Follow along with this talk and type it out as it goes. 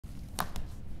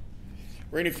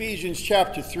We're in Ephesians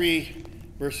chapter 3,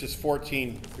 verses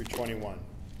 14 through 21.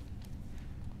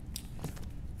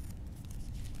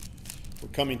 We're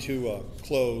coming to a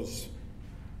close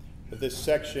of this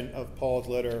section of Paul's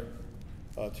letter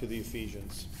to the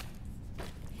Ephesians.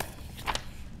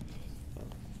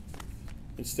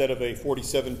 Instead of a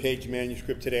 47-page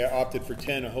manuscript today, I opted for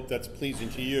 10. I hope that's pleasing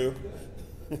to you.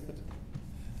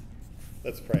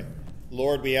 Let's pray.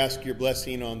 Lord, we ask your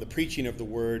blessing on the preaching of the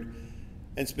word.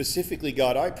 And specifically,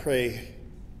 God, I pray,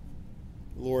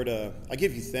 Lord, I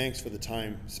give you thanks for the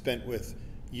time spent with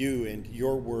you and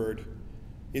your word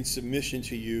in submission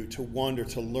to you, to wonder,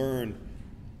 to learn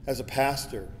as a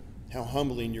pastor how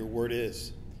humbling your word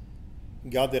is.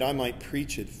 God, that I might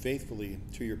preach it faithfully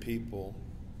to your people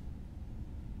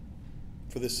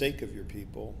for the sake of your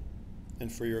people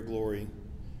and for your glory.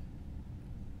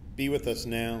 Be with us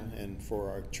now and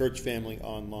for our church family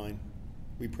online.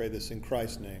 We pray this in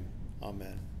Christ's name.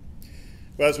 Amen.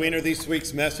 Well, as we enter this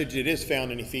week's message, it is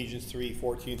found in Ephesians 3,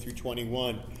 14 through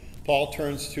 21. Paul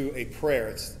turns to a prayer.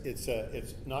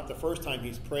 It's not the first time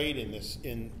he's prayed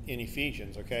in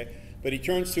Ephesians, okay? But he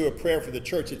turns to a prayer for the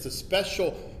church. It's a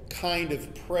special kind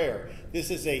of prayer.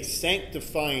 This is a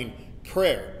sanctifying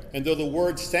prayer. And though the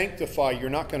word sanctify,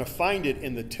 you're not going to find it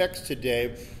in the text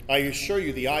today, I assure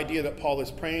you the idea that Paul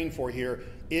is praying for here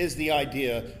is the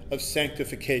idea of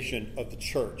sanctification of the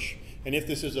church. And if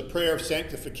this is a prayer of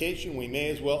sanctification, we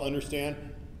may as well understand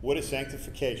what is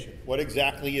sanctification. What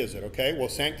exactly is it, okay? Well,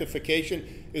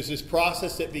 sanctification is this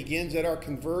process that begins at our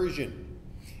conversion.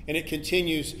 And it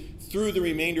continues through the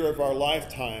remainder of our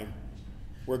lifetime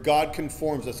where God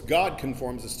conforms us. God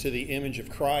conforms us to the image of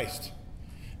Christ.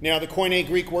 Now, the Koine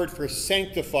Greek word for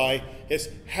sanctify is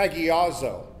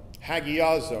hagiazo.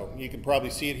 Hagiazo. You can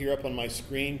probably see it here up on my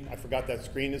screen. I forgot that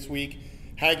screen this week.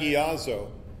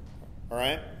 Hagiazo. All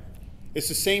right? It's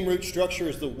the same root structure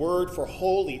as the word for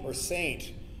holy or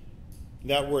saint.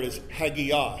 That word is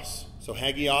hagios. So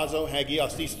hagiazo,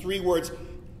 hagios. These three words,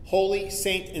 holy,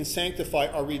 saint, and sanctify,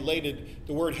 are related.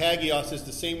 The word hagios is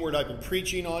the same word I've been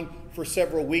preaching on for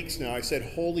several weeks now. I said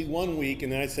holy one week, and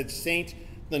then I said saint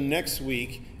the next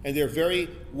week, and they're very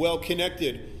well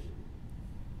connected.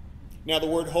 Now, the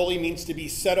word holy means to be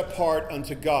set apart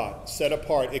unto God. Set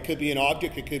apart. It could be an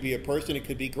object, it could be a person, it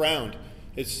could be ground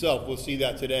itself. We'll see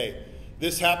that today.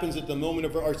 This happens at the moment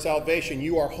of our salvation.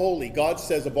 You are holy. God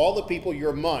says, of all the people,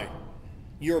 you're mine.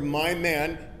 You're my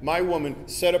man, my woman,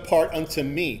 set apart unto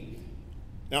me.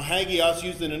 Now, hagios,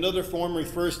 used in another form,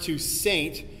 refers to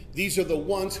saint. These are the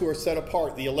ones who are set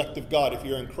apart, the elect of God. If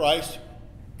you're in Christ,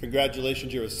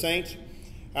 congratulations, you're a saint.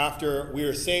 After we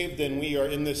are saved, then we are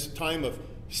in this time of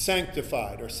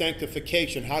sanctified or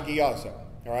sanctification, hagiazo.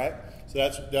 All right? So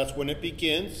that's when it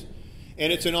begins.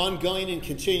 And it's an ongoing and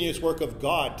continuous work of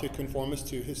God to conform us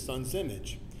to his Son's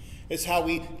image. It's how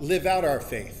we live out our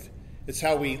faith. It's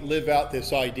how we live out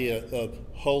this idea of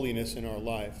holiness in our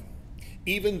life.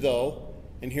 Even though,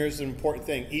 and here's an important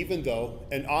thing, even though,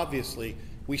 and obviously,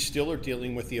 we still are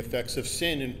dealing with the effects of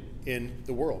sin in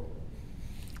the world.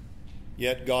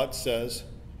 Yet God says,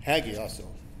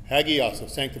 hagiazo,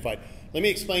 sanctified. Let me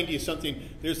explain to you something.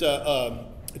 There's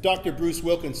Dr. Bruce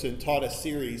Wilkinson taught a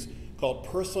series called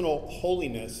Personal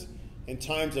Holiness in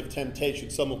Times of Temptation.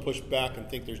 Some will push back and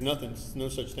think there's no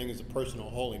such thing as a personal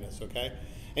holiness, okay?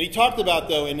 And he talked about,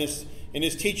 though, in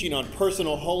his teaching on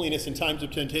personal holiness in times of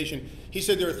temptation, he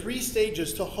said there are 3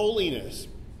 stages to holiness.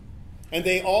 And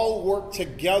they all work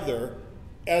together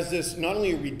as this not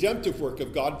only a redemptive work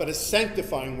of God, but a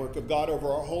sanctifying work of God over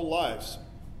our whole lives.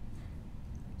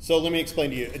 So let me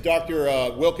explain to you. Dr.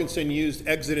 Wilkinson used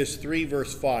Exodus 3,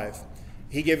 verse 5.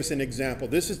 He gave us an example.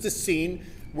 This is the scene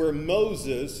where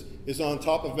Moses is on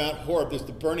top of Mount Horeb. There's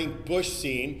the burning bush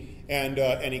scene, and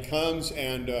he comes,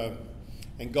 and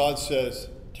God says,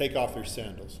 take off your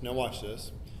sandals. Now watch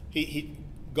this.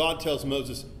 God tells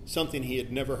Moses something he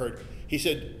had never heard. He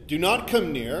said, do not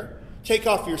come near. Take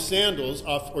off your sandals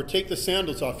off, or take the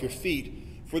sandals off your feet,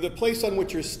 for the place on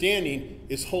which you're standing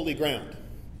is holy ground.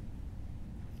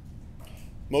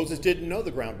 Moses didn't know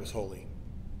the ground was holy.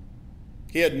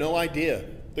 He had no idea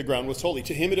the ground was holy.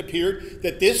 To him it appeared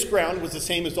that this ground was the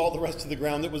same as all the rest of the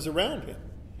ground that was around him.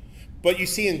 But you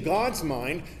see, in God's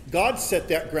mind, God set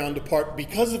that ground apart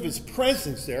because of his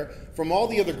presence there from all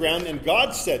the other ground, and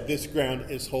God said this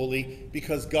ground is holy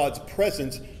because God's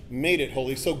presence made it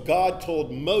holy. So God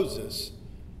told Moses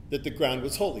that the ground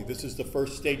was holy. This is the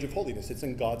first stage of holiness. It's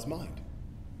in God's mind.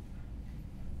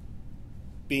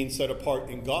 Being set apart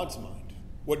in God's mind,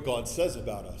 what God says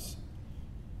about us.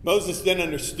 Moses then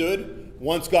understood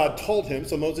once God told him,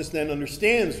 so Moses then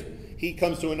understands he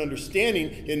comes to an understanding.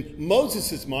 In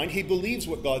Moses' mind, he believes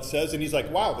what God says, and he's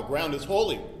like, wow, the ground is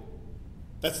holy.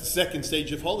 That's the second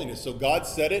stage of holiness. So God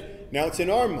said it, now it's in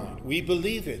our mind. We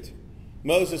believe it.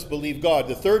 Moses believed God.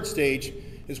 The third stage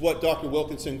is what Dr.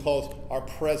 Wilkinson calls our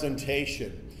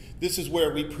presentation. This is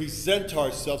where we present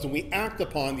ourselves and we act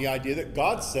upon the idea that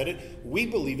God said it, we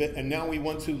believe it, and now we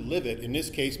want to live it. In this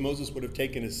case, Moses would have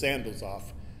taken his sandals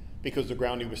off because the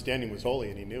ground he was standing was holy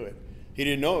and he knew it. He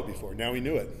didn't know it before, now he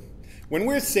knew it. When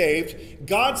we're saved,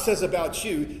 God says about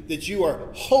you that you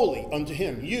are holy unto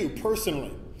him, you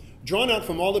personally. Drawn out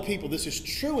from all the people, this is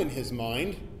true in his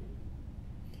mind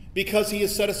because he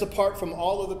has set us apart from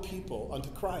all of the people unto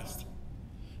Christ.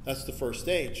 That's the first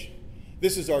stage.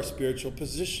 This is our spiritual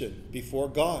position before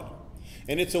God.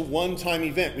 And it's a one-time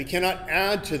event. We cannot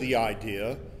add to the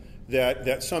idea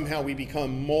that somehow we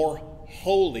become more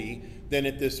holy than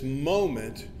at this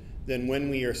moment than when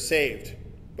we are saved.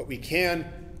 But we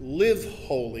can live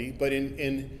holy, but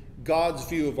in God's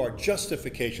view of our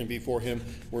justification before him,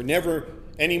 we're never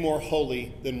any more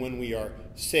holy than when we are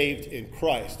saved in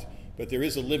Christ. But there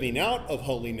is a living out of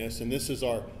holiness, and this is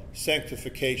our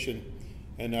sanctification,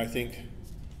 and I think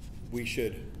we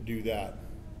should do that.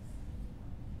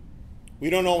 We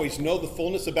don't always know the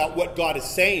fullness about what God is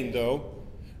saying, though,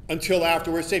 until after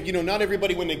we're saved. You know, not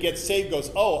everybody when they get saved goes,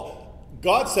 oh,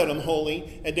 God said I'm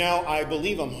holy, and now I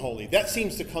believe I'm holy. That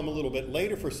seems to come a little bit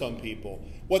later for some people.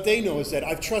 What they know is that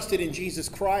I've trusted in Jesus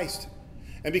Christ.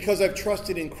 And because I've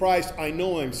trusted in Christ, I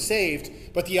know I'm saved.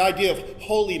 But the idea of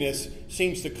holiness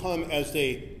seems to come as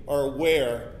they are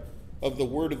aware of the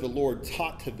word of the Lord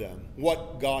taught to them,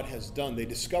 what God has done. They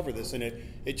discover this, and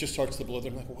it just starts to blow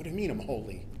them. Like, what do you mean I'm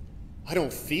holy? I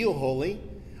don't feel holy.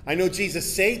 I know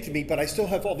Jesus saved me, but I still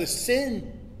have all this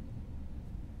sin.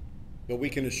 But we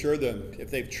can assure them,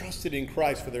 if they've trusted in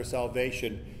Christ for their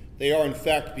salvation, they are in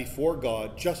fact before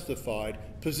God justified,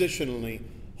 positionally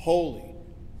holy.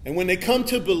 And when they come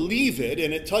to believe it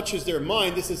and it touches their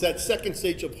mind, this is that second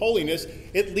stage of holiness,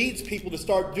 it leads people to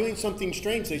start doing something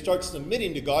strange. They start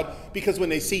submitting to God because when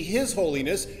they see his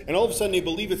holiness and all of a sudden they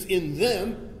believe it's in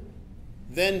them,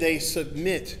 then they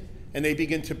submit and they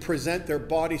begin to present their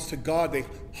bodies to God. They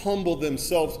humble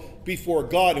themselves before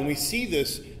God. And we see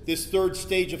this third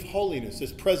stage of holiness,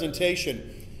 this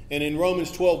presentation. And in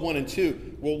Romans 12, 1 and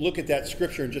 2, we'll look at that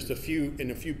scripture in just a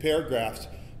few paragraphs.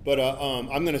 But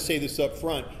I'm going to say this up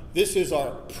front. This is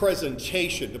our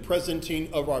presentation, the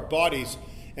presenting of our bodies.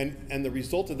 And the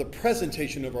result of the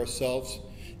presentation of ourselves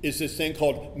is this thing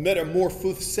called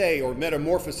metamorphose or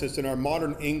metamorphosis in our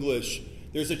modern English.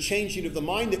 There's a changing of the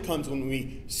mind that comes when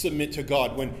we submit to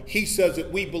God. When he says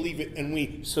it, we believe it, and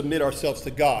we submit ourselves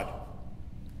to God.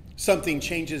 Something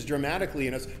changes dramatically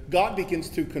in us. God begins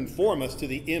to conform us to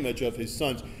the image of his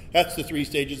sons. That's the three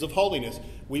stages of holiness.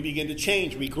 We begin to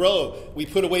change. We grow. We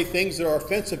put away things that are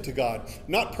offensive to God.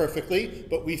 Not perfectly,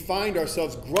 but we find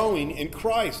ourselves growing in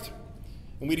Christ.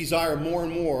 And we desire more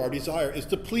and more. Our desire is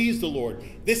to please the Lord.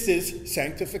 This is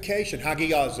sanctification.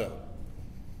 Hagiazo.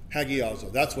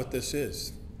 Hagiazo. That's what this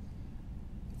is.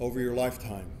 Over your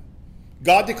lifetime.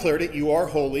 God declared it. You are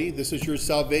holy. This is your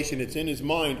salvation. It's in his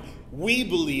mind. We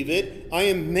believe it. I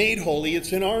am made holy.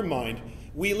 It's in our mind.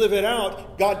 We live it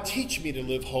out. God, teach me to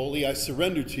live holy. I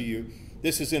surrender to you.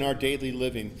 This is in our daily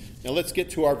living. Now let's get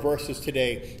to our verses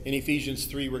today in Ephesians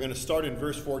 3. We're going to start in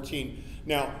verse 14.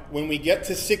 Now, when we get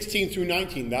to 16 through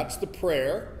 19, that's the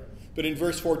prayer. But in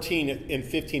verse 14 and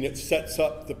 15, it sets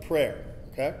up the prayer.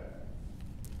 Okay?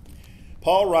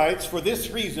 Paul writes, "For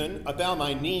this reason I bow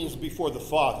my knees before the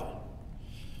Father."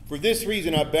 For this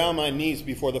reason I bow my knees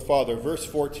before the Father. Verse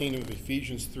 14 of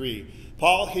Ephesians 3.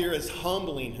 Paul here is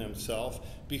humbling himself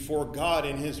before God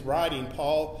in his writing.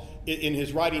 Paul, in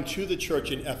his writing to the church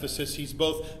in Ephesus, he's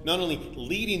both not only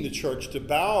leading the church to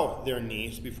bow their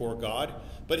knees before God,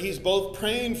 but he's both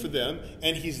praying for them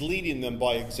and he's leading them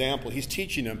by example. He's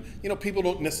teaching them. You know, people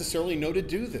don't necessarily know to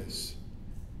do this.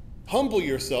 Humble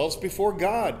yourselves before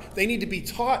God. They need to be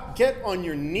taught. Get on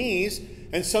your knees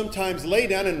and sometimes lay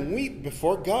down and weep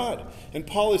before God. And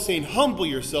Paul is saying, humble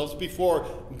yourselves before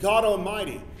God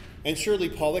Almighty. And surely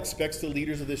Paul expects the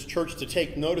leaders of this church to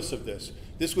take notice of this.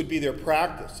 This would be their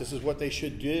practice. This is what they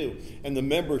should do. And the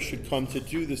members should come to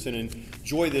do this and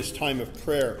enjoy this time of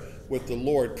prayer with the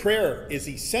Lord. Prayer is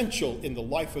essential in the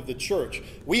life of the church.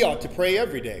 We ought to pray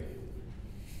every day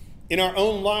in our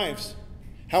own lives.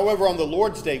 However, on the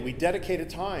Lord's Day, we dedicate a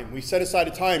time. We set aside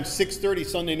a time, 6:30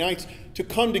 Sunday nights, to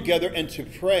come together and to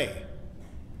pray.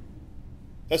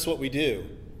 That's what we do.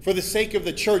 For the sake of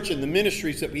the church and the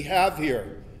ministries that we have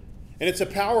here. And it's a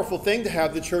powerful thing to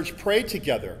have the church pray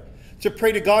together. To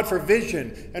pray to God for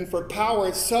vision and for power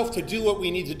itself to do what we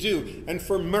need to do, and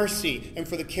for mercy and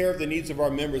for the care of the needs of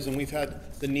our members. And we've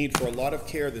had the need for a lot of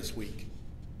care this week.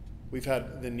 We've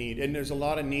had the need. And there's a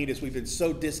lot of need as we've been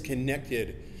so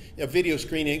disconnected. A video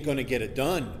screen ain't going to get it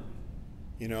done.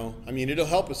 You know, I mean, it'll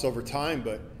help us over time,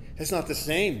 but it's not the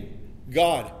same.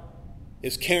 God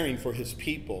is caring for his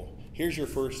people. Here's your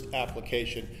first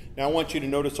application. Now I want you to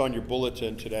notice on your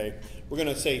bulletin today, we're going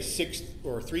to say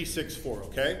 3, 6, 4,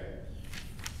 okay?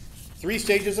 3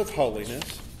 stages of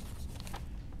holiness.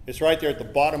 It's right there at the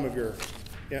bottom of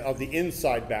the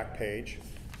inside back page.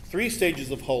 3 stages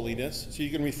of holiness. So you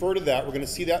can refer to that. We're going to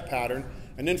see that pattern.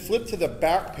 And then flip to the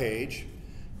back page.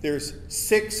 There's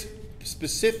 6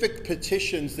 specific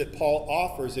petitions that Paul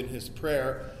offers in his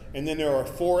prayer. And then there are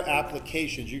 4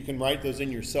 applications. You can write those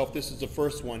in yourself. This is the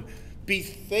first one. Be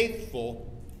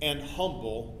faithful and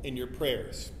humble in your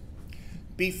prayers.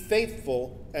 Be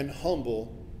faithful and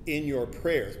humble in your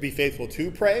prayers. Be faithful to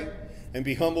pray and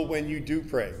be humble when you do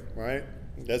pray, right?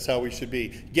 That's how we should be.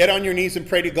 Get on your knees and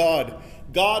pray to God.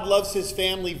 God loves his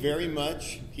family very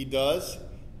much. He does.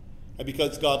 And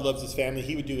because God loves his family,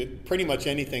 he would do pretty much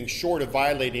anything short of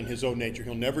violating his own nature.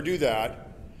 He'll never do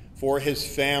that for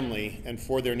his family and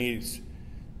for their needs,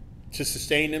 to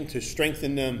sustain them, to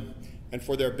strengthen them, and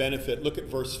for their benefit. Look at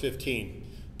verse 15.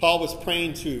 Paul was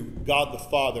praying to God the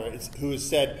Father, who has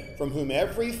said, from whom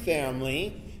every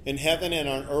family in heaven and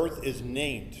on earth is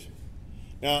named.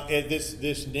 Now,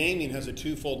 this naming has a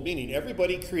twofold meaning.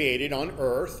 Everybody created on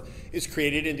earth is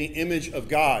created in the image of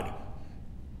God.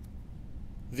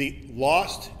 The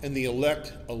lost and the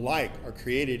elect alike are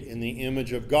created in the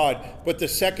image of God. But the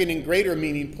second and greater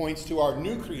meaning points to our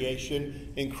new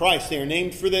creation in Christ. They are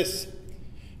named for this.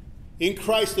 In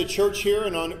Christ, the church here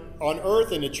and on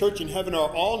earth and the church in heaven are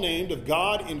all named of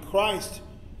God in Christ.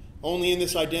 Only in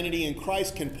this identity in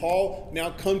Christ can Paul now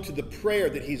come to the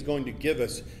prayer that he's going to give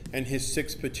us and his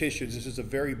 6 petitions. This is a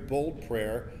very bold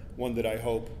prayer, one that I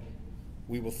hope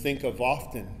we will think of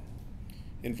often.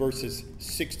 In verses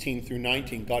 16 through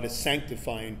 19, God is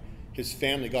sanctifying his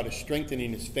family. God is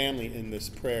strengthening his family in this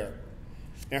prayer.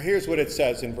 Now here's what it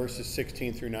says in verses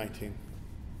 16 through 19.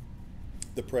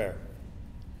 The prayer.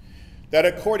 That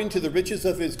according to the riches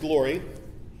of his glory,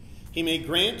 he may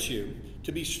grant you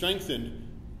to be strengthened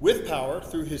with power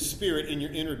through his Spirit in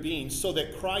your inner being, so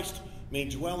that Christ may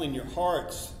dwell in your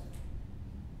hearts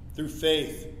through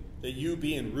faith, that you,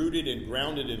 being rooted and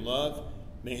grounded in love,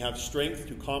 may have strength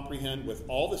to comprehend with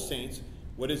all the saints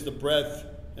what is the breadth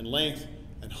and length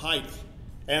and height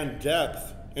and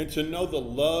depth, and to know the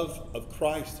love of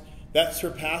Christ that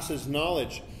surpasses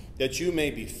knowledge, that you may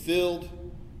be filled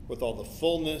with all the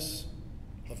fullness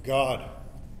of God.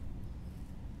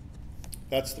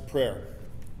 That's the prayer.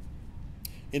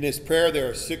 In this prayer, there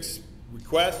are 6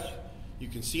 requests. You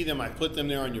can see them. I put them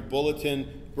there on your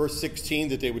bulletin. Verse 16,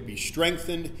 that they would be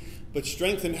strengthened. But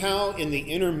strengthened how? In the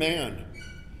inner man,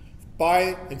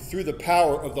 by and through the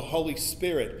power of the Holy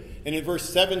Spirit. And in verse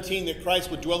 17, that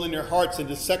Christ would dwell in their hearts. And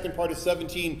the second part of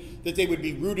 17, that they would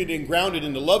be rooted and grounded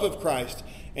in the love of Christ.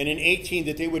 And in 18,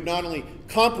 that they would not only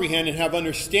comprehend and have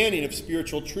understanding of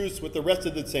spiritual truths with the rest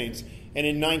of the saints. And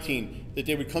in 19, that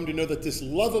they would come to know that this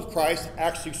love of Christ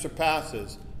actually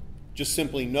surpasses just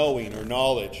simply knowing or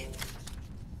knowledge.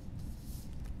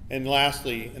 And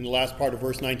lastly, in the last part of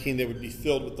verse 19, they would be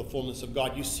filled with the fullness of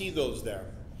God. You see those there.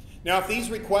 Now, if these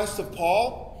requests of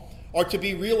Paul are to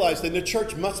be realized, then the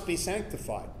church must be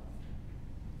sanctified.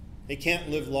 It can't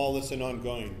live lawless and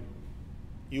ongoing.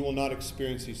 You will not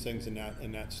experience these things in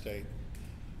that state.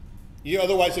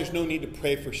 Otherwise, there's no need to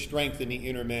pray for strength in the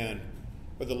inner man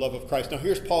or the love of Christ. Now,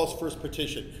 here's Paul's first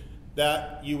petition,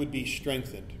 that you would be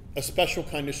strengthened. A special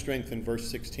kind of strength in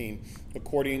verse 16.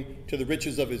 According to the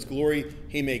riches of his glory,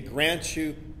 he may grant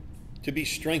you to be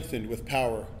strengthened with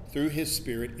power through his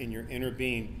Spirit in your inner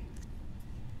being.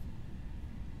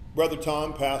 Brother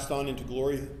Tom passed on into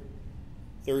glory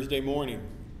Thursday morning.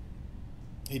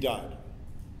 He died.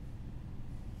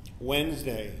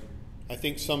 Wednesday, I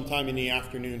think sometime in the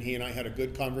afternoon, he and I had a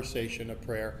good conversation, a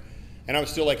prayer. And I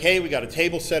was still like, hey, we got a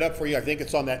table set up for you. I think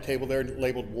it's on that table there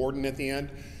labeled Warden at the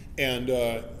end. And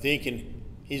thinking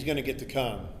he's going to get to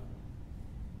come.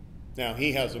 Now,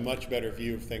 he has a much better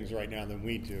view of things right now than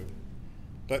we do.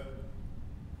 But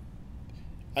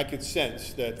I could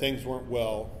sense that things weren't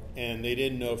well, and they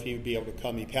didn't know if he would be able to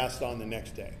come. He passed on the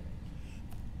next day.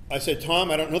 I said,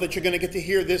 Tom, I don't know that you're going to get to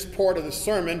hear this part of the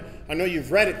sermon. I know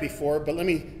you've read it before, but let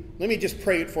me just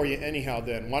pray it for you anyhow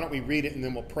then. Why don't we read it and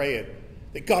then we'll pray it.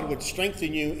 That God would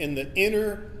strengthen you in the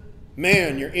inner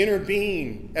man, your inner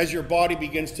being, as your body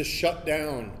begins to shut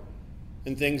down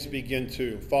and things begin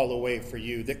to fall away for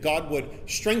you, that God would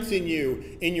strengthen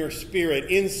you in your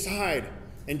spirit inside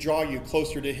and draw you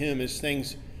closer to him as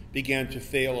things began to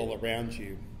fail all around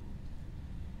you.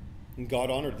 And God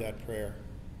honored that prayer.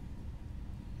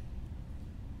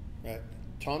 Right?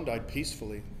 Tom died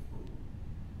peacefully.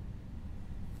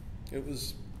 It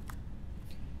was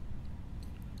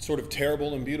sort of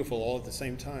terrible and beautiful all at the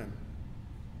same time.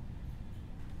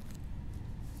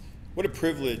 What a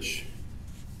privilege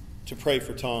to pray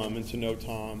for Tom and to know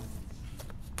Tom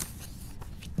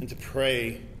and to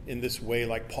pray in this way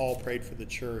like Paul prayed for the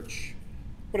church.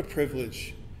 What a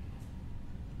privilege.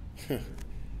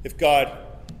 If God,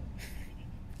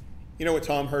 you know what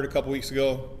Tom heard a couple weeks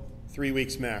ago? 3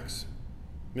 weeks max.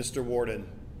 Mr. Warden,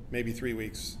 maybe 3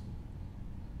 weeks.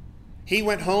 He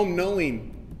went home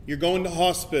knowing you're going to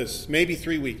hospice, maybe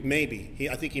 3 weeks, maybe.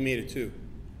 I think he made it 2.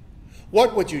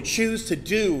 What would you choose to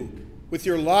do with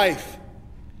your life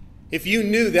if you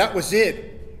knew that was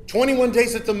it? 21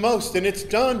 days at the most and it's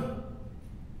done.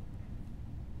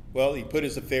 Well, he put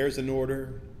his affairs in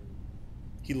order.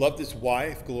 He loved his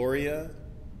wife, Gloria,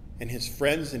 and his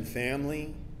friends and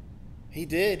family. He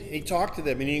did. He talked to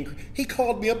them, and he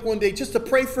called me up one day just to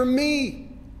pray for me.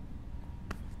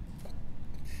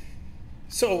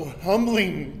 So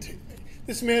humbling.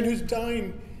 This man who's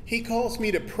dying, he calls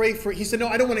me to pray for. He said, "No,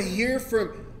 I don't want to hear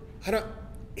from.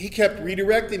 He kept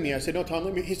redirecting me. I said, "No, Tom,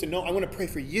 let me." He said, "No, I want to pray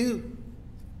for you."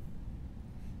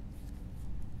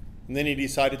 And then he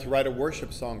decided to write a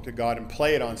worship song to God and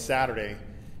play it on Saturday.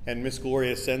 And Miss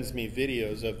Gloria sends me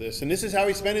videos of this. And this is how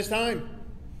he spent his time.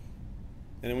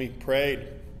 And then we prayed.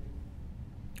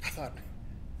 I thought,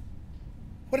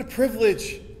 what a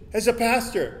privilege as a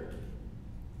pastor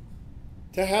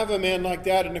to have a man like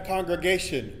that in a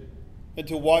congregation and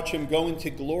to watch him go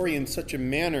into glory in such a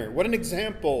manner. What an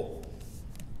example.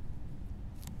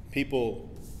 People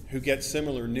who get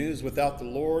similar news without the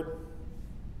Lord,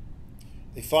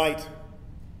 they fight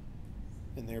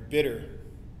and they're bitter.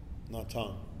 Not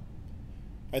Tom.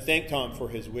 I thank Tom for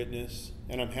his witness,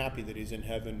 and I'm happy that he's in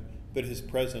heaven, but his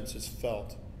presence is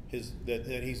felt,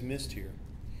 that he's missed here.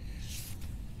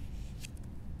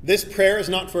 This prayer is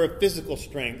not for a physical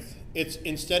strength. It's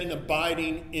instead an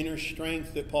abiding inner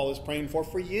strength that Paul is praying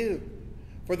for you,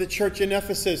 for the church in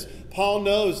Ephesus. Paul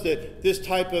knows that this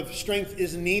type of strength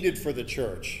is needed for the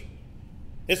church.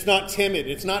 It's not timid.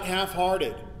 It's not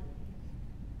half-hearted.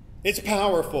 It's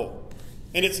powerful,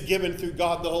 and it's given through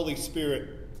God the Holy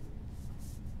Spirit.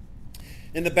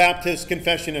 In the Baptist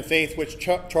Confession of Faith, which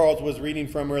Charles was reading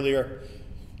from earlier,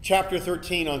 chapter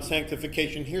 13 on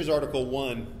sanctification, here's Article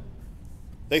 1.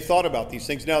 They thought about these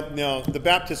things. Now, the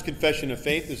Baptist Confession of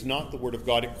Faith is not the Word of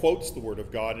God. It quotes the Word of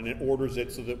God, and it orders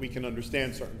it so that we can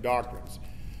understand certain doctrines.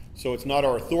 So it's not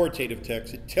our authoritative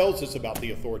text. It tells us about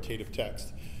the authoritative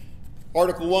text.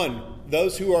 Article 1,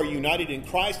 those who are united in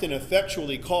Christ and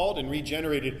effectually called and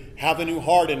regenerated have a new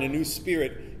heart and a new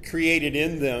spirit created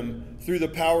in them through the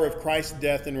power of Christ's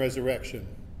death and resurrection.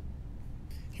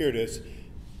 Here it is.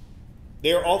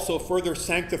 They are also further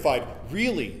sanctified,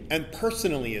 really and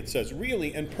personally, it says,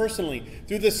 really and personally,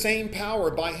 through the same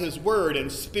power by his word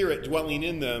and spirit dwelling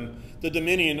in them. The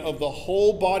dominion of the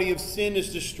whole body of sin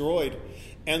is destroyed,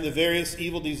 and the various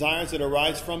evil desires that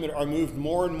arise from it are moved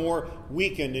more and more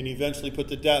weakened and eventually put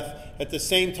to death. At the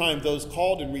same time, those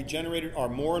called and regenerated are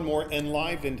more and more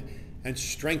enlivened and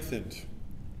strengthened.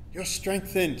 You're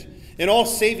strengthened in all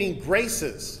saving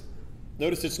graces.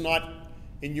 Notice it's not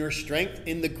in your strength,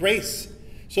 in the grace,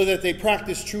 so that they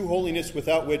practice true holiness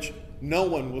without which no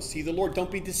one will see the Lord.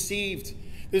 Don't be deceived.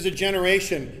 There's a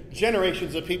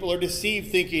generations of people are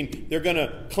deceived thinking they're going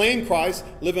to claim Christ,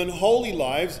 live in holy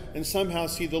lives, and somehow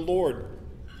see the Lord.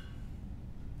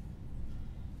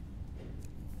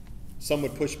 Some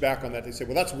would push back on that. They say,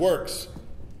 well, that's works.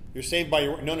 You're saved by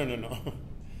your work. No.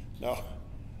 No.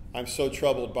 I'm so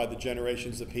troubled by the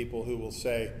generations of people who will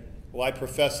say, well, I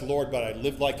profess the Lord, but I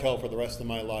lived like hell for the rest of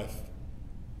my life.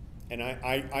 And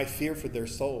I fear for their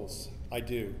souls. I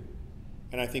do.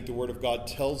 And I think the Word of God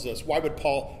tells us. Why would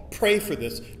Paul pray for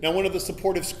this? Now, one of the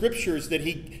supportive scriptures that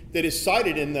is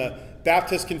cited in the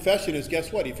Baptist Confession is,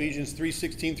 guess what? Ephesians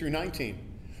 3:16 through 19.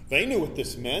 They knew what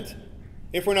this meant.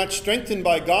 If we're not strengthened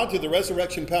by God through the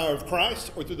resurrection power of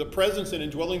Christ or through the presence and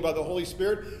indwelling by the Holy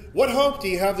Spirit, what hope do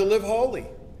you have to live holy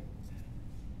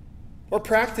or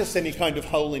practice any kind of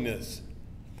holiness?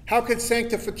 How could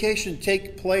sanctification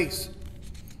take place?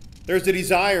 There's a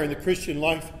desire in the Christian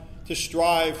life to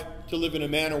strive to live in a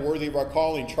manner worthy of our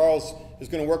calling. Charles is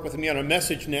going to work with me on a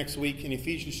message next week in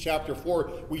Ephesians chapter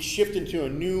 4. We shift into a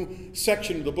new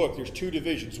section of the book. There's 2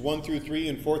 divisions, 1 through 3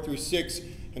 and 4 through 6.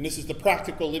 And this is the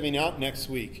practical living out next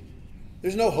week.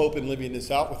 There's no hope in living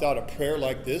this out without a prayer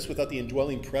like this, without the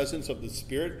indwelling presence of the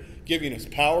Spirit giving us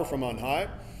power from on high.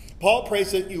 Paul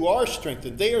prays that you are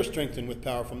strengthened. They are strengthened with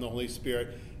power from the Holy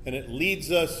Spirit, and it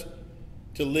leads us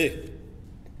to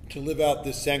live out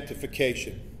this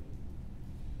sanctification.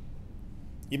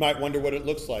 You might wonder what it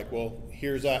looks like. Well,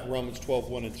 here's that Romans 12,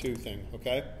 1 and 2 thing,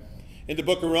 okay? In the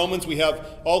book of Romans, we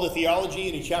have all the theology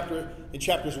in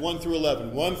chapters 1 through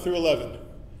 11. 1 through 11.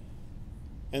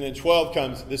 And then 12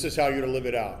 comes, this is how you're to live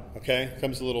it out, okay?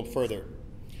 Comes a little further.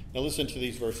 Now listen to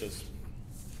these verses.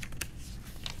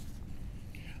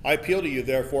 I appeal to you,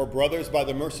 therefore, brothers, by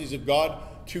the mercies of God,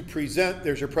 to present,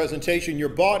 there's your presentation, your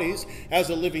bodies as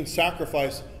a living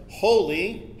sacrifice,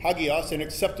 holy, hagios, and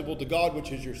acceptable to God,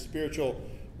 which is your spiritual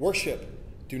worship.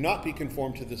 Do not be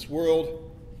conformed to this world,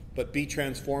 but be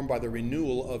transformed by the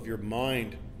renewal of your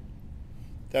mind,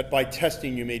 that by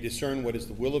testing you may discern what is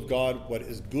the will of God, what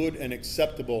is good and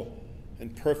acceptable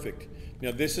and perfect.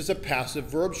 Now, this is a passive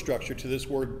verb structure to this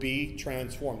word, be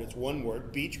transformed. It's one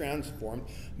word, be transformed.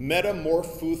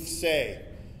 Metamorphose.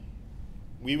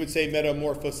 We would say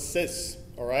metamorphosis,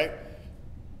 all right?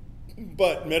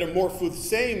 But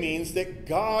metamorphose means that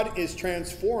God is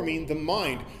transforming the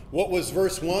mind. What was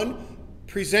verse 1?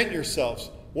 Present yourselves.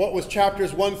 What was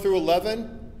chapters 1 through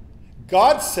 11?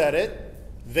 God said it,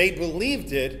 they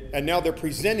believed it, and now they're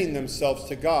presenting themselves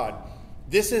to God.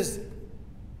 This is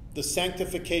the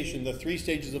sanctification, the 3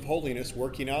 stages of holiness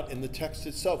working out in the text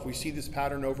itself. We see this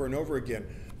pattern over and over again.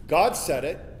 God said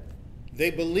it,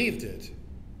 they believed it,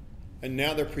 and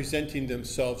now they're presenting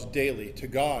themselves daily to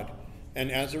God. And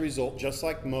as a result, just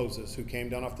like Moses, who came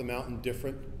down off the mountain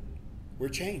different, we're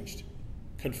changed,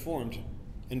 conformed,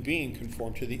 and being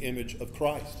conformed to the image of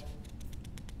Christ.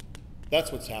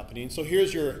 That's what's happening. So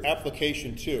here's your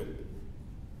application too.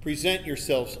 Present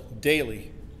yourselves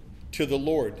daily to the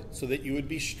Lord so that you would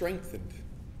be strengthened.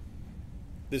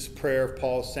 This prayer of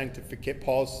Paul's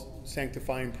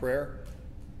sanctifying prayer.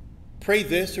 Pray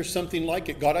this or something like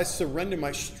it. God, I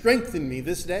surrender strengthen me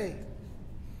this day.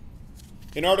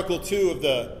 In Article 2 of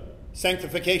the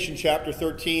Sanctification, chapter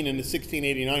 13 in the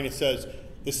 1689, it says,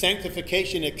 the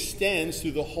sanctification extends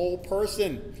through the whole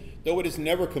person, though it is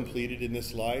never completed in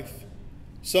this life.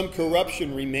 Some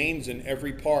corruption remains in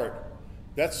every part.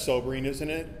 That's sobering, isn't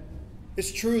it?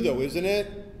 It's true, though, isn't it?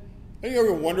 Don't you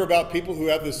ever wonder about people who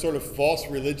have this sort of false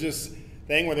religious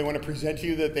thing where they want to present to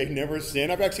you that they've never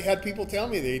sinned? I've actually had people tell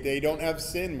me they don't have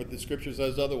sin, but the Scripture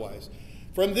says otherwise.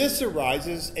 From this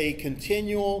arises a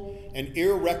continual and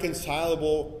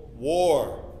irreconcilable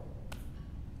war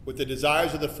with the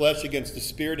desires of the flesh against the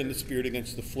Spirit and the Spirit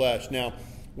against the flesh. Now,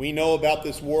 we know about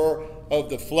this war of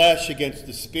the flesh against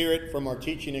the Spirit from our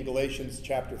teaching in Galatians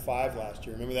chapter 5 last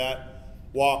year. Remember that?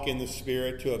 Walk in the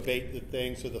Spirit to abate the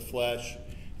things of the flesh.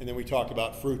 And then we talk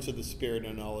about fruits of the Spirit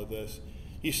and all of this.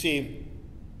 You see,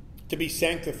 to be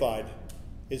sanctified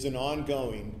is an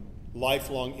ongoing,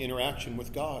 lifelong interaction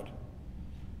with God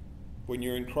when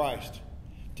you're in Christ.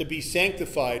 To be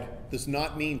sanctified does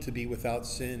not mean to be without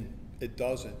sin. It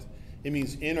doesn't. It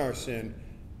means in our sin,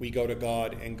 we go to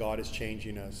God and God is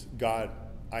changing us. God,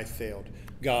 I failed.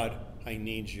 God, I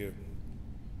need you.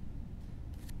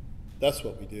 That's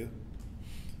what we do.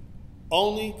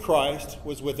 Only Christ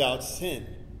was without sin.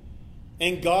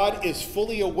 And God is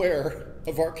fully aware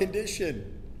of our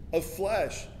condition of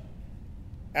flesh.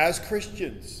 As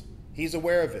Christians, He's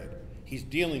aware of it. He's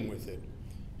dealing with it.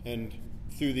 And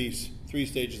through these 3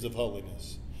 stages of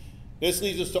holiness. This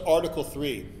leads us to Article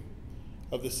 3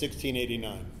 of the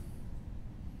 1689.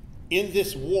 In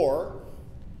this war,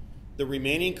 the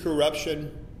remaining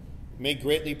corruption may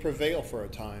greatly prevail for a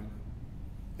time.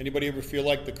 Anybody ever feel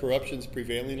like the corruption's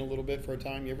prevailing a little bit for a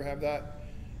time? You ever have that?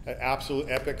 An absolute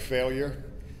epic failure?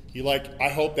 You like, I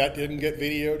hope that didn't get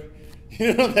videoed?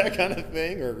 You know, that kind of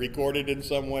thing, or recorded in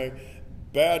some way.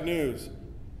 Bad news.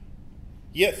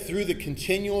 Yet through the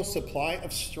continual supply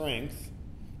of strength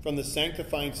from the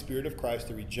sanctifying Spirit of Christ,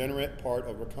 the regenerate part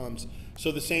overcomes.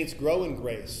 So the saints grow in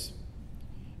grace.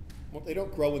 Well, they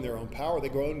don't grow in their own power. They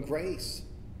grow in grace.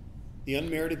 The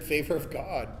unmerited favor of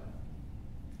God.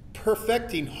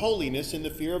 Perfecting holiness in the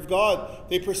fear of God.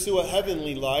 They pursue a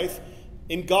heavenly life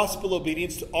in gospel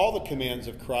obedience to all the commands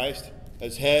of Christ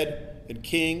as head and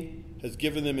king has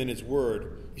given them in His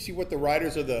word. You see what the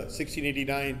writers of the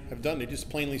 1689 have done? They just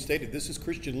plainly stated, this is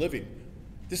Christian living.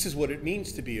 This is what it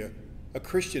means to be a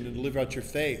Christian and to live out your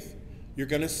faith. You're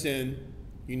going to sin.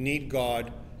 You need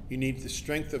God. You need the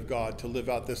strength of God to live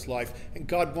out this life. And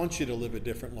God wants you to live a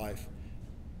different life.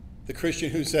 The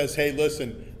Christian who says, hey,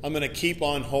 listen, I'm going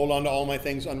to hold on to all my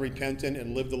things unrepentant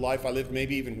and live the life I live,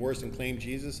 maybe even worse, and claim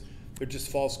Jesus, they're just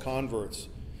false converts.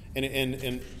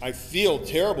 And I feel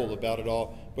terrible about it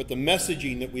all, but the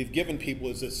messaging that we've given people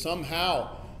is that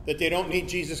somehow that they don't need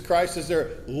Jesus Christ as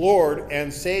their Lord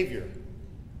and Savior.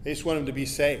 They just want him to be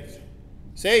saved.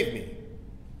 Save me.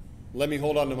 Let me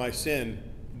hold on to my sin.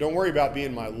 Don't worry about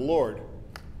being my Lord.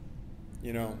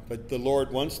 You know, but the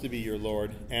Lord wants to be your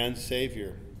Lord and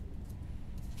Savior.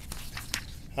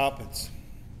 Happens.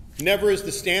 Never is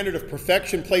the standard of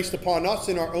perfection placed upon us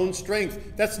in our own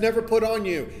strength. That's never put on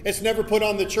you. It's never put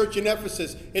on the church in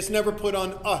Ephesus. It's never put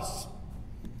on us.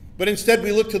 But instead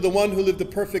we look to the one who lived the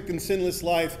perfect and sinless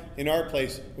life in our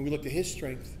place, and we look to his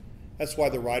strength. That's why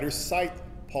the writers cite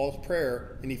Paul's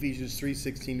prayer in Ephesians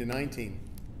 3:16-19.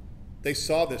 They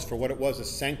saw this for what it was, a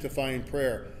sanctifying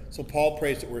prayer. So Paul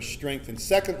prays that we're strengthened.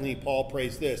 Secondly, Paul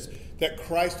prays this, that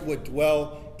Christ would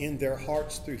dwell in their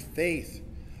hearts through faith.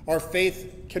 Our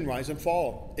faith can rise and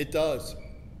fall. It does.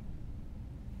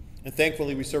 And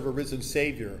thankfully, we serve a risen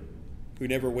Savior who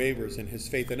never wavers in his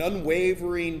faith. An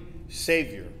unwavering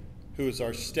Savior who is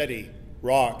our steady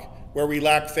rock. Where we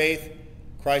lack faith,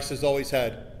 Christ has always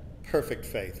had perfect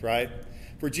faith, right?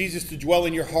 For Jesus to dwell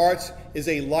in your hearts is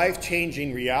a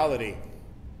life-changing reality.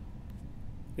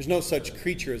 There's no such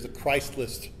creature as a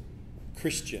Christless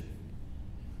Christian.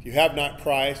 If you have not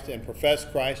Christ and profess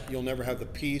Christ, you'll never have the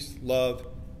peace, love,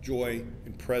 joy,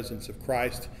 and presence of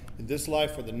Christ in this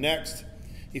life or the next.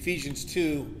 Ephesians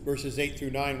 2, verses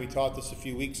 8-9, we taught this a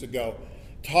few weeks ago,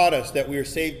 taught us that we are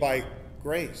saved by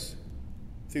grace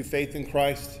through faith in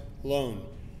Christ alone.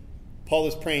 Paul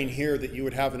is praying here that you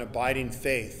would have an abiding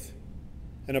faith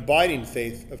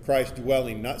of Christ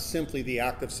dwelling, not simply the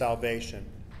act of salvation.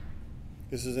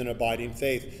 This is an abiding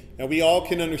faith. Now, we all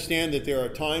can understand that there are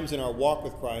times in our walk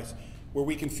with Christ where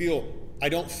we can feel, I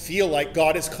don't feel like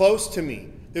God is close to me.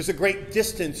 There's a great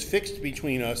distance fixed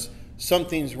between us.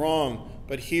 Something's wrong.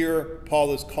 But here,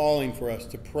 Paul is calling for us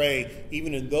to pray,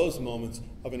 even in those moments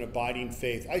of an abiding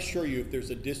faith. I assure you, if there's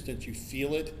a distance, you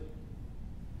feel it,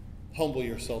 humble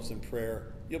yourselves in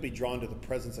prayer. You'll be drawn to the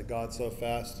presence of God so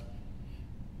fast.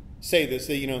 Say this,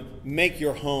 make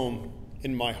your home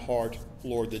in my heart,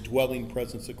 Lord, the dwelling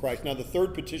presence of Christ. Now, the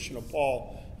third petition of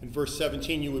Paul in verse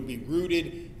 17, you would be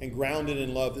rooted and grounded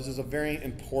in love. This is a very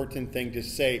important thing to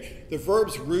say. The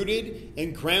verbs rooted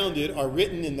and grounded are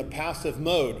written in the passive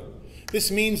mode. This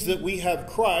means that we have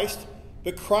Christ,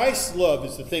 but Christ's love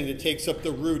is the thing that takes up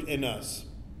the root in us.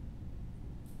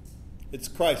 It's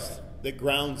Christ that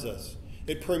grounds us.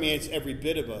 It permeates every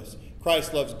bit of us.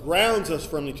 Christ's love grounds us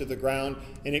firmly to the ground,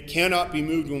 and it cannot be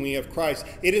moved when we have Christ.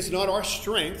 It is not our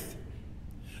strength,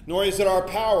 nor is it our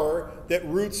power that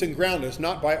roots and grounds us,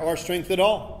 not by our strength at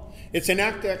all. It's an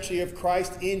act actually of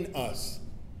Christ in us.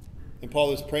 And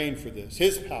Paul is praying for this,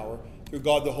 his power through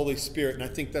God the Holy Spirit. And I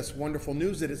think that's wonderful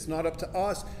news, that it's not up to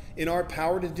us in our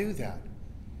power to do that.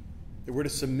 That we're to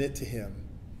submit to him,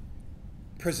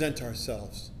 present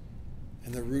ourselves,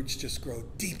 and the roots just grow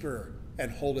deeper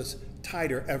and hold us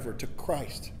tighter ever to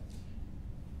Christ.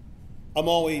 I'm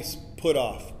always put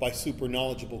off by super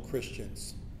knowledgeable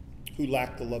Christians who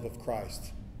lack the love of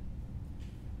Christ.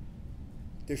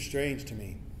 They're strange to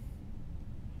me.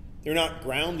 They're not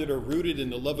grounded or rooted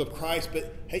in the love of Christ,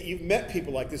 but hey, you've met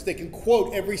people like this. They can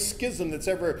quote every schism that's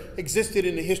ever existed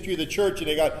in the history of the church, and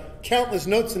they got countless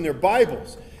notes in their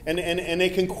Bibles, and they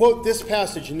can quote this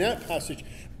passage and that passage,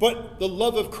 but the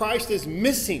love of Christ is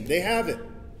missing. They have it.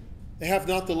 They have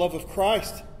not the love of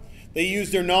Christ. They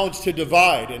use their knowledge to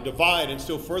divide and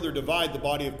still further divide the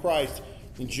body of Christ.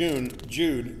 And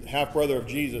Jude, half-brother of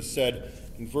Jesus, said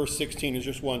in verse 16, is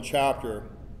just one chapter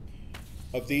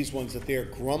of these ones, that they are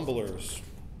grumblers.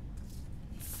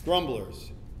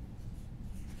 Grumblers.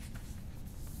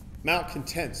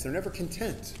 Malcontents. They're never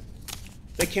content.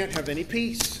 They can't have any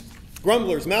peace.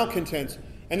 Grumblers, malcontents,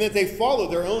 and that they follow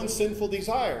their own sinful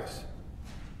desires.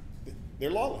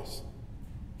 They're lawless.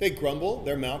 They grumble,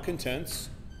 they're malcontents,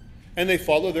 and they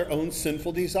follow their own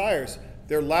sinful desires.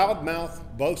 They're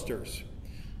loudmouth boasters,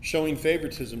 showing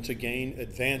favoritism to gain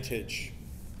advantage.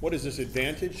 What is this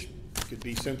advantage? It could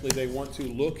be simply they want to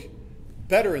look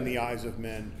better in the eyes of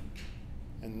men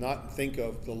and not think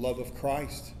of the love of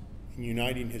Christ in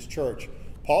uniting his church.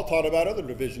 Paul taught about other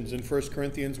divisions in 1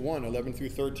 Corinthians 1,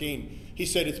 11-13. He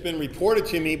said, it's been reported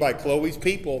to me by Chloe's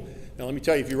people. Now, let me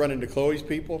tell you, if you run into Chloe's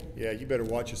people, yeah, you better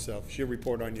watch yourself. She'll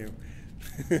report on you.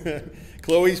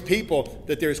 Chloe's people,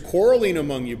 that there's quarreling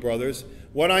among you, brothers.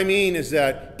 What I mean is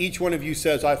that each one of you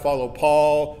says, I follow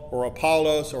Paul or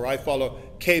Apollos, or I follow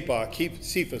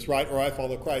Cephas, right? Or I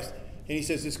follow Christ. And he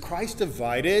says, is Christ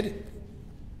divided?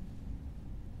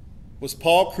 Was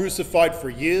Paul crucified for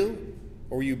you?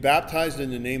 Or were you baptized in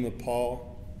the name of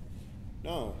Paul?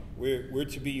 No, we're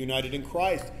to be united in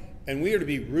Christ. and we are to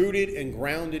be rooted and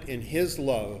grounded in his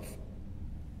love.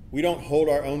 We don't hold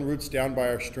our own roots down by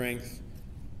our strength,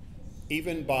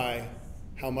 even by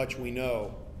how much we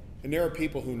know. And there are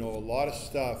people who know a lot of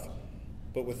stuff,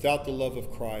 but without the love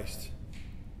of Christ,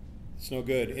 it's no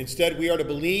good. Instead, we are to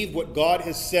believe what God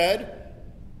has said,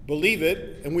 believe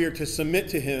it, and we are to submit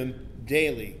to him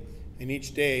daily. And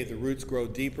each day, the roots grow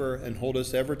deeper and hold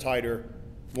us ever tighter,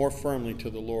 more firmly to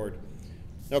the Lord.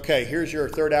 Okay, here's your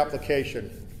third application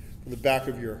from the back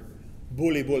of your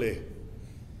bully.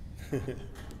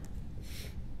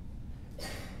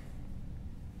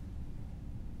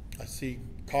 I see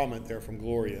comment there from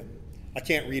Gloria. I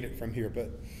can't read it from here,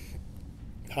 but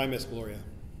hi, Miss Gloria.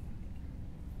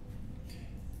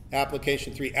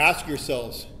 Application 3. Ask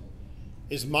yourselves,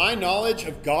 is my knowledge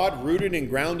of God rooted and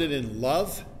grounded in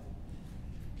love?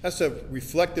 That's a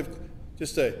reflective,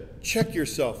 just to check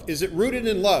yourself. Is it rooted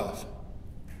in love?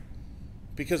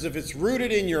 Because if it's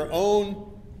rooted in your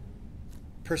own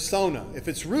persona, if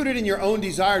it's rooted in your own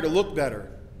desire to look better,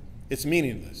 it's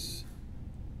meaningless.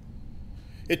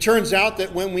 It turns out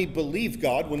that when we believe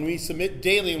God, when we submit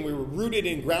daily and we were rooted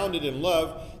and grounded in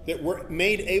love, that we're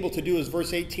made able to do, as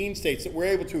verse 18 states, that we're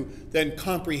able to then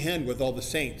comprehend with all the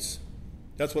saints.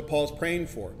 That's what Paul's praying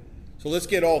for. So let's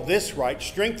get all this right,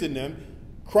 strengthen them,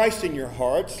 Christ in your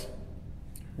hearts,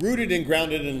 rooted and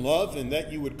grounded in love, and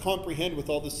that you would comprehend with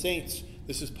all the saints.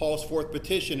 This is Paul's fourth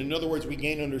petition. In other words, we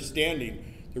gain understanding.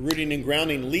 The rooting and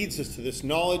grounding leads us to this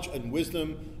knowledge and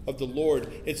wisdom of the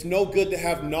Lord. It's no good to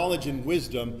have knowledge and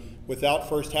wisdom without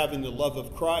first having the love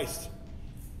of Christ.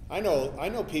 I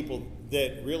know people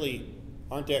that really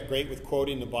aren't that great with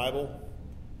quoting the Bible,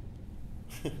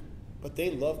 but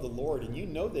they love the Lord, and you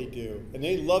know they do. And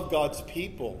they love God's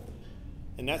people.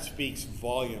 And that speaks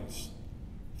volumes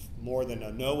more than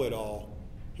a know-it-all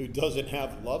who doesn't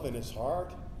have love in his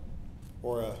heart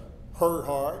or her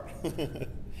heart.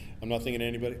 I'm not thinking of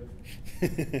anybody.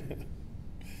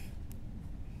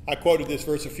 I quoted this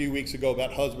verse a few weeks ago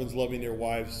about husbands loving their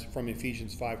wives from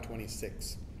Ephesians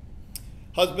 5:26.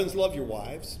 Husbands, love your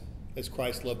wives as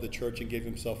Christ loved the church and gave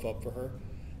himself up for her,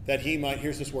 that he might,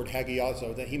 here's this word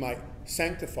hagiazo, that he might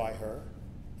sanctify her,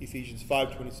 Ephesians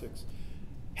 5:26,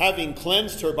 having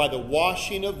cleansed her by the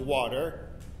washing of water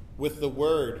with the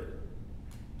word.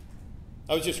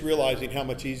 I was just realizing how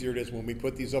much easier it is when we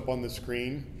put these up on the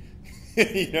screen.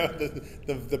 You know,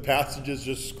 the passages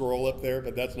just scroll up there,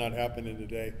 but that's not happening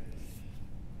today.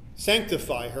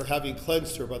 Sanctify her, having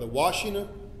cleansed her by the washing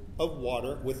of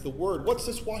water with the word. What's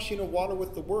this washing of water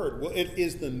with the word? Well, it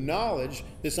is the knowledge,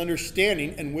 this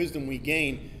understanding and wisdom we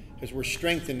gain as we're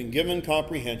strengthened and given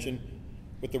comprehension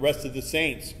with the rest of the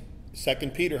saints.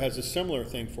 2 Peter has a similar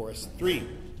thing for us.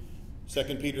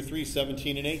 2 Peter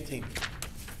 3:17 and 18.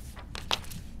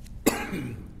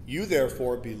 You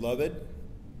therefore, beloved,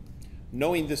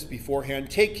 knowing this beforehand,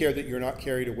 take care that you're not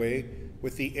carried away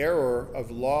with the error of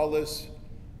lawless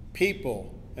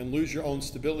people and lose your own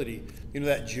stability. You know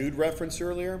that Jude reference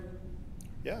earlier?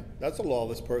 Yeah, that's a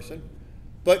lawless person.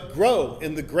 But grow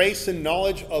in the grace and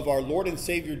knowledge of our Lord and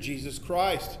Savior Jesus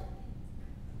Christ.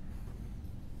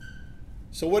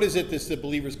 So what is it that the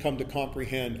believers come to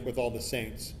comprehend with all the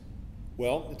saints?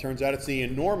 Well, it turns out it's the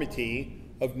enormity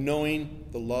of knowing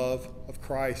the love of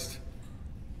Christ.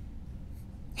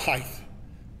 Height,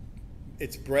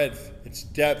 its breadth, its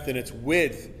depth, and its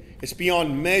width. It's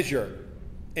beyond measure.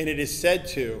 And it is said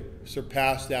to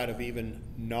surpass that of even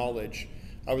knowledge.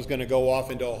 I was going to go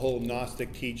off into a whole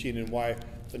Gnostic teaching and why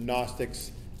the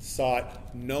Gnostics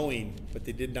sought knowing, but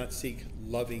they did not seek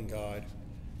loving God.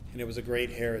 And it was a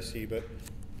great heresy, but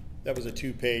that was a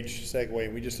 2-page segue,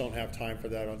 and we just don't have time for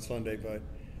that on Sunday. But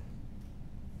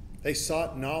they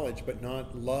sought knowledge, but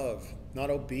not love, not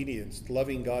obedience,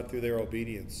 loving God through their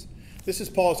obedience. This is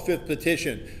Paul's fifth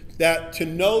petition, that to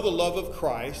know the love of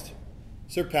Christ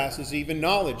surpasses even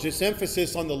knowledge. This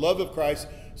emphasis on the love of Christ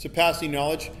surpassing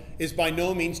knowledge is by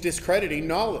no means discrediting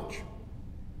knowledge.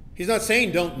 He's not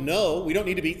saying don't know. We don't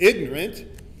need to be ignorant.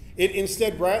 It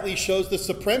instead rightly shows the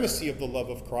supremacy of the love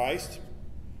of Christ.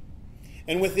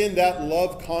 And within that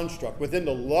love construct, within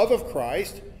the love of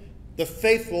Christ, the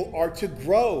faithful are to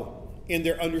grow in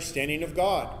their understanding of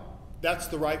God. That's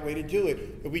the right way to do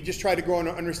it. If we just try to grow in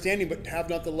our understanding but have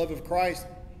not the love of Christ,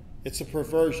 it's a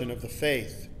perversion of the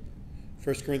faith.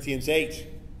 1 Corinthians 8,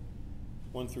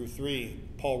 1 through 3,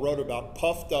 Paul wrote about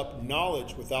puffed up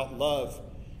knowledge without love.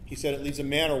 He said it leads a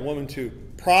man or woman to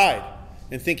pride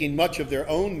and thinking much of their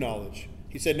own knowledge.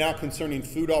 He said, now concerning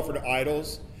food offered to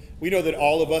idols, we know that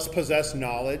all of us possess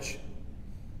knowledge.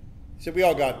 He said, we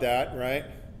all got that, right?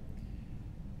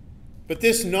 But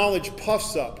this knowledge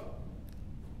puffs up,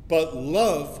 but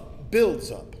love builds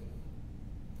up.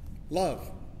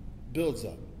 Love builds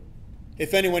up.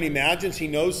 If anyone imagines he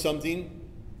knows something,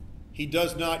 he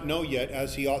does not know yet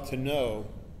as he ought to know.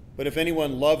 But if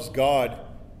anyone loves God,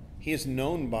 he is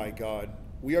known by God.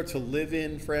 We are to live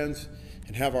in, friends,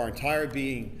 and have our entire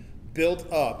being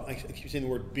built up. I keep saying the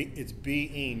word be, it's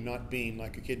being, not being,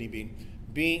 like a kidney bean.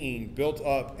 Being built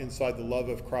up inside the love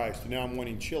of Christ. And now I'm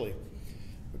wanting chili.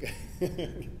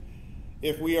 Okay.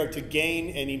 If we are to gain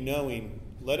any knowing,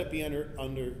 let it be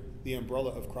under the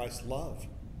umbrella of Christ's love.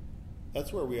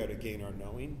 That's where we are to gain our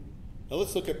knowing. Now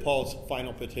let's look at Paul's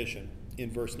final petition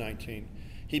in verse 19.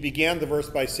 He began the verse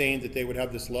by saying that they would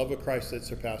have this love of Christ that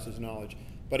surpasses knowledge.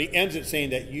 But he ends it saying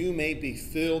that you may be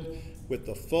filled with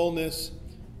the fullness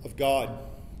of God.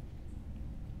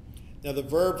 Now the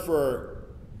verb for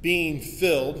being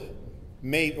filled,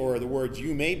 or the words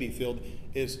you may be filled,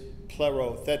 is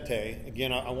plerothete.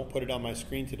 Again, I won't put it on my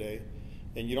screen today,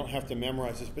 and you don't have to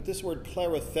memorize this, but this word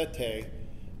plerothete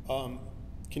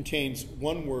contains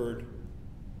one word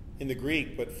in the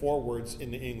Greek, but 4 words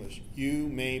in the English. You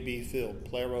may be filled,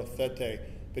 plerothete.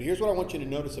 But here's what I want you to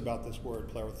notice about this word,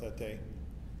 plerothete.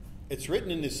 It's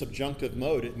written in the subjunctive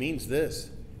mode. It means this.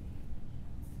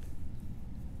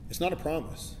 It's not a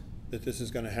promise that this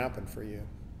is going to happen for you.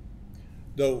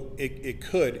 Though it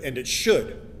could, and it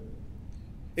should.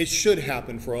 It should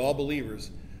happen for all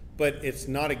believers, but it's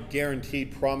not a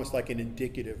guaranteed promise like an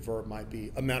indicative verb might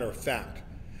be, a matter of fact.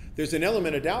 There's an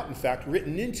element of doubt, in fact,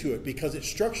 written into it because it's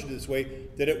structured this way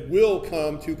that it will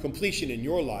come to completion in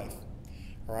your life.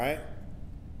 All right?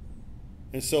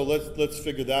 And so let's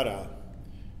figure that out.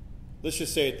 Let's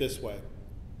just say it this way.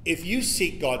 If you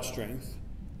seek God's strength,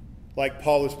 like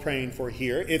Paul is praying for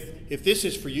here, if this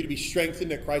is for you to be strengthened,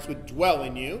 that Christ would dwell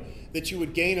in you, that you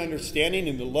would gain understanding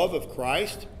in the love of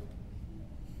Christ,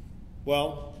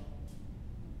 well,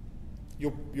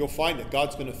 you'll find that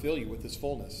God's going to fill you with his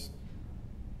fullness.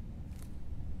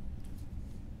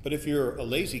 But if you're a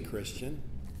lazy Christian,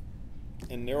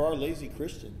 and there are lazy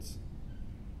Christians,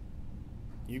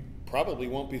 you probably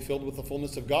won't be filled with the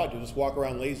fullness of God. You'll just walk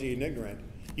around lazy and ignorant.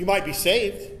 You might be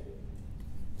saved,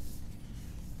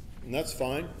 and that's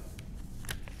fine,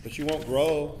 but you won't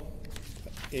grow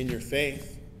in your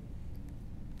faith.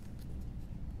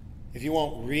 If you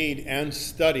won't read and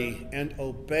study and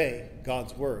obey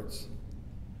God's words,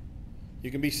 you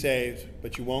can be saved,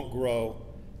 but you won't grow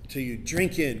until you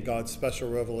drink in God's special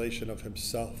revelation of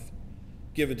himself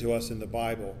given to us in the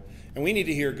Bible. And we need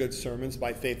to hear good sermons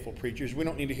by faithful preachers. We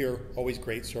don't need to hear always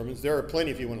great sermons. There are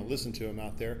plenty if you want to listen to them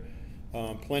out there.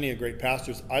 Plenty of great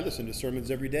pastors. I listen to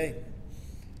sermons every day.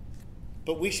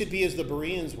 But we should be as the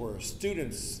Bereans were,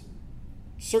 students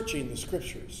searching the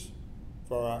scriptures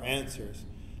for our answers.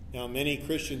 Now, many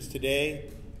Christians today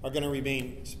are going to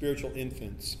remain spiritual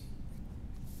infants.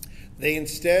 They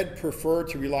instead prefer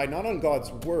to rely not on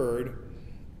God's word,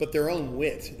 but their own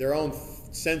wit, their own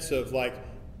sense of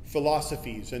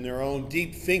philosophies and their own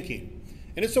deep thinking.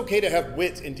 And it's okay to have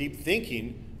wit and deep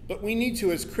thinking, but we need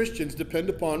to, as Christians, depend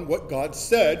upon what God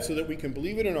said so that we can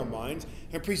believe it in our minds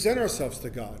and present ourselves to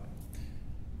God.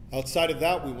 Outside of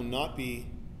that, we will not be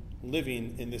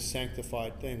living in this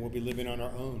sanctified thing. We'll be living on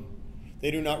our own.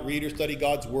 They do not read or study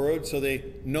God's word, so they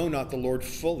know not the Lord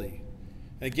fully.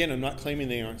 And again, I'm not claiming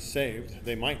they aren't saved.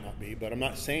 They might not be, but I'm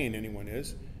not saying anyone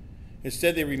is.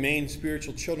 Instead, they remain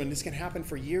spiritual children. This can happen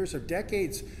for years or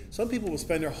decades. Some people will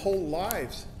spend their whole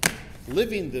lives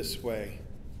living this way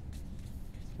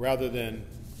rather than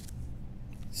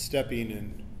stepping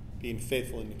and being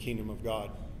faithful in the kingdom of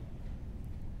God.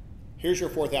 Here's your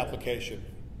 4th application.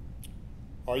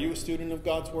 Are you a student of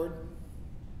God's word?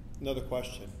 Another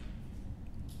question.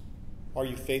 Are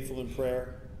you faithful in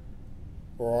prayer?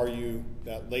 Or are you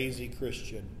that lazy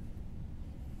Christian?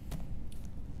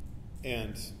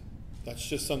 And that's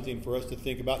just something for us to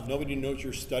think about. Nobody knows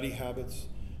your study habits.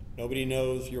 Nobody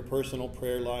knows your personal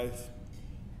prayer life.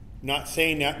 Not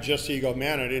saying that just so you go,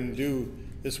 man, I didn't do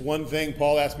this one thing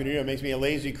Paul asked me to do. It makes me a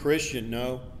lazy Christian.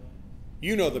 No.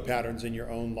 You know the patterns in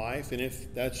your own life. And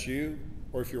if that's you,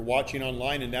 or if you're watching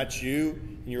online and that's you,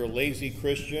 and you're a lazy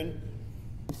Christian,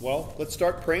 well, let's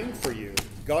start praying for you.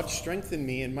 God, strengthen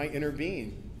me in my inner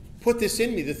being. Put this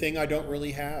in me, the thing I don't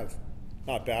really have.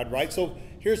 Not bad, right? So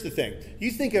here's the thing. You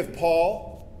think if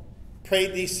Paul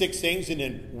prayed these 6 things and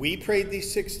then we prayed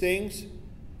these 6 things,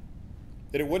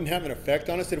 that it wouldn't have an effect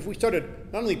on us? That if we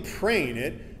started not only praying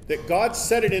it, that God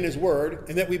said it in his word,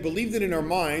 and that we believed it in our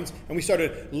minds, and we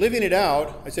started living it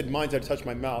out. I said minds, I touched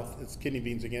my mouth. It's kidney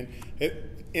beans again.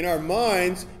 In our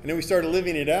minds, and then we started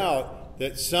living it out,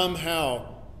 that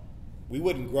somehow we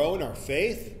wouldn't grow in our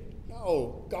faith?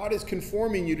 No, God is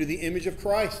conforming you to the image of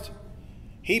Christ.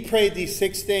 He prayed these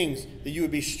 6 things, that you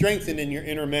would be strengthened in your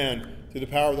inner man through the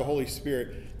power of the Holy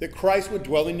Spirit, that Christ would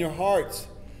dwell in your hearts,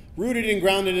 rooted and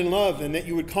grounded in love, and that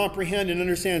you would comprehend and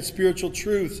understand spiritual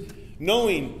truths,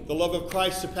 knowing the love of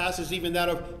Christ surpasses even that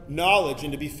of knowledge,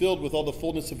 and to be filled with all the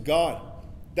fullness of God.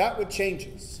 That would change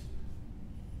us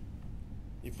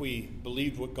if we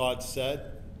believed what God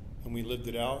said and we lived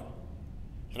it out.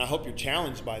 And I hope you're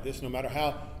challenged by this, no matter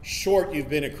how short you've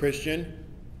been a Christian,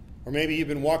 or maybe you've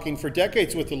been walking for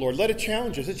decades with the Lord. Let it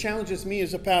challenge us. It challenges me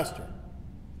as a pastor.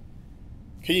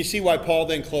 Can you see why Paul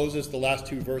then closes the last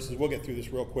 2 verses? We'll get through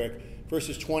this real quick.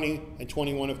 Verses 20 and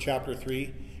 21 of chapter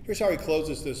 3. Here's how he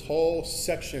closes this whole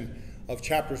section of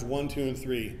chapters 1, 2, and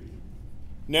 3.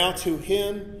 Now to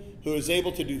him who is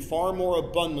able to do far more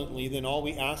abundantly than all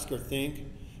we ask or think,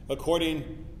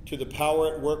 according to the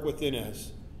power at work within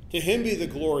us, to him be the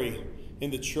glory in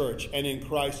the church and in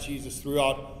Christ Jesus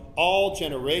throughout all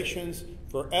generations,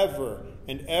 forever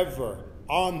and ever.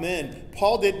 Amen.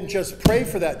 Paul didn't just pray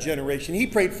for that generation. He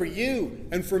prayed for you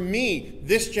and for me,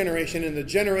 this generation and the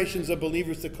generations of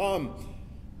believers to come.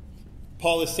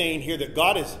 Paul is saying here that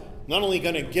God is not only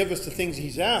going to give us the things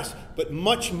he's asked, but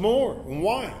much more. And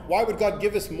why? Why would God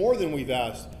give us more than we've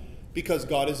asked? Because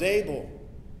God is able.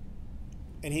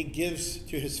 And he gives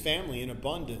to his family in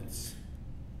abundance.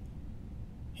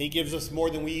 He gives us more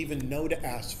than we even know to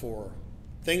ask for.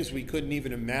 Things we couldn't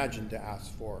even imagine to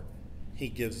ask for, he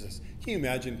gives us. Can you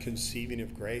imagine conceiving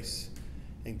of grace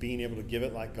and being able to give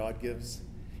it like God gives?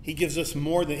 He gives us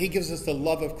more than, he gives us the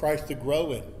love of Christ to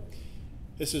grow in.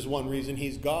 This is one reason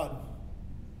he's God.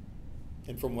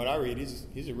 And from what I read,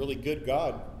 he's a really good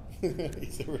God.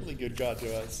 He's a really good God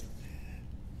to us.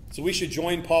 So we should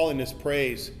join Paul in this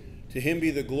praise. To him be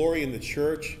the glory in the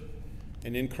church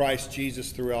and in Christ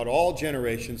Jesus throughout all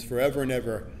generations, forever and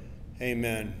ever.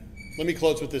 Amen. Let me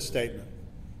close with this statement.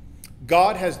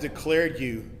 God has declared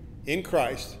you in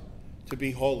Christ to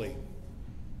be holy.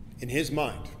 In his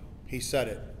mind, he said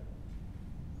it.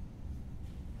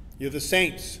 You're the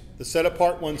saints, the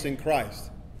set-apart ones in Christ.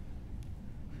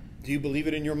 Do you believe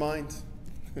it in your mind?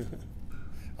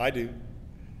 I do.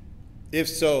 If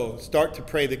so, start to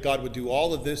pray that God would do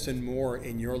all of this and more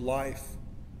in your life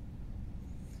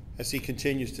as he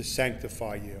continues to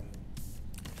sanctify you.